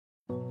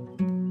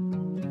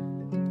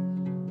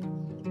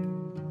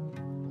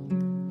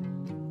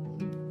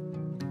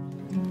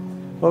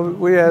Well,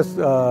 we asked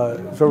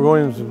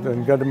Sherwin-Williams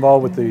and got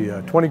involved with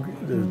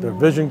the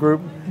vision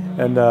group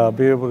and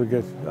be able to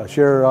get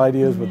share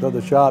ideas with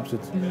other shops.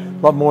 It's a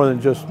lot more than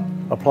just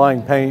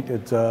applying paint.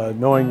 It's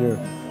knowing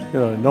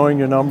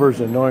your numbers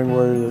and knowing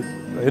where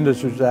the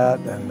industry's at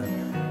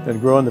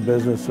and growing the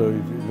business. So if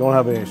you don't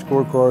have any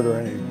scorecard or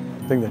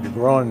anything that you're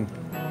growing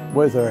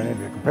with or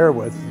anything to compare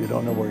with, you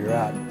don't know where you're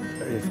at.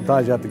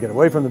 Sometimes you have to get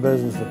away from the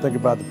business and think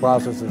about the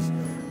processes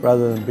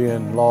rather than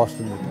being lost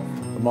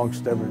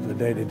amongst the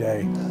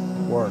day-to-day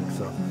work.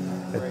 So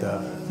it's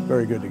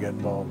very good to get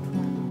involved.